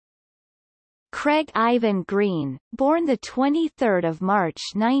Craig Ivan Green, born 23 March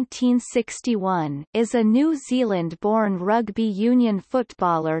 1961, is a New Zealand-born rugby union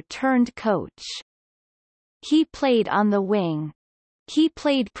footballer turned coach. He played on the wing. He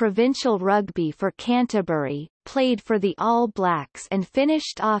played provincial rugby for Canterbury, played for the All Blacks and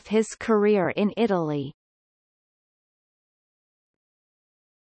finished off his career in Italy.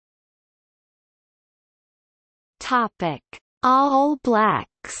 Topic: All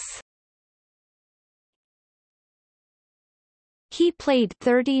Blacks. He played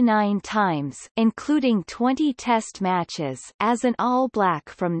 39 times, including 20 Test matches, as an All Black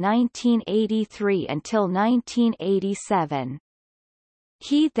from 1983 until 1987.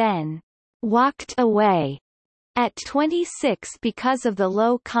 He then walked away at 26 because of the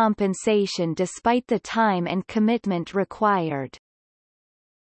low compensation despite the time and commitment required.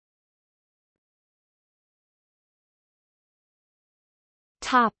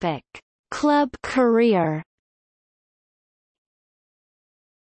 Topic: Club career.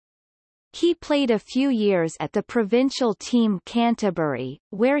 He played a few years at the provincial team Canterbury,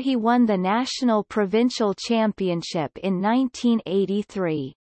 where he won the National Provincial Championship in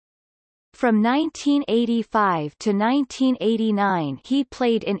 1983. From 1985 to 1989 he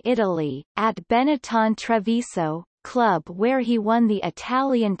played in Italy, at Benetton Treviso, club where he won the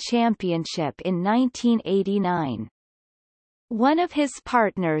Italian Championship in 1989. One of his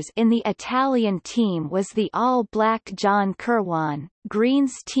partners in the Italian team was the All Black John Kirwan,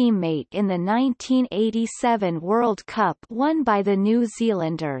 Green's teammate in the 1987 World Cup won by the New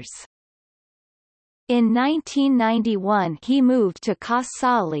Zealanders. In 1991 he moved to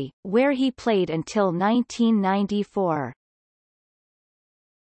Casale, where he played until 1994.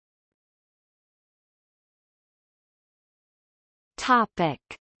 Topic: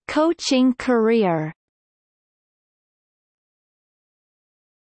 Coaching career.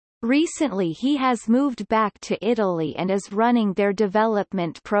 Recently he has moved back to Italy and is running their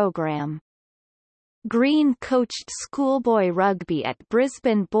development program. Green coached schoolboy rugby at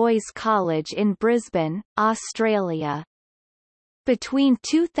Brisbane Boys College in Brisbane, Australia. Between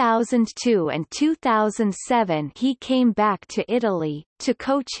 2002 and 2007 he came back to Italy, to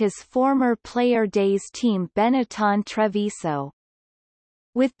coach his former Player Days team Benetton Treviso.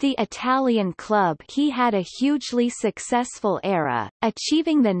 With the Italian club he had a hugely successful era,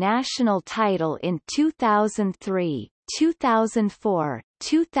 achieving the national title in 2003, 2004,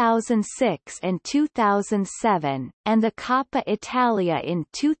 2006 and 2007, and the Coppa Italia in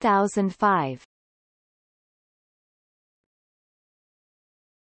 2005.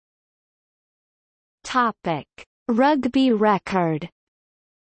 Topic: Rugby record.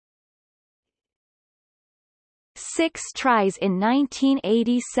 6 tries in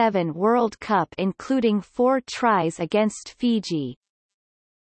 1987 World Cup including 4 tries against Fiji.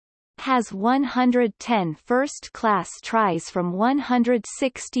 Has 110 first-class tries from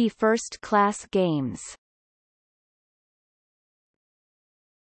 160 first-class games.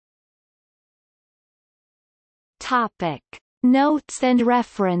 Topic: Notes and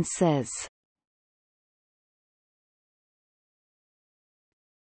references.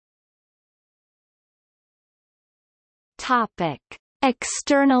 Topic: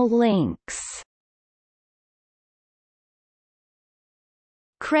 External links.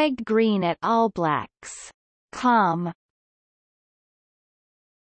 Craig Green at allblacks.com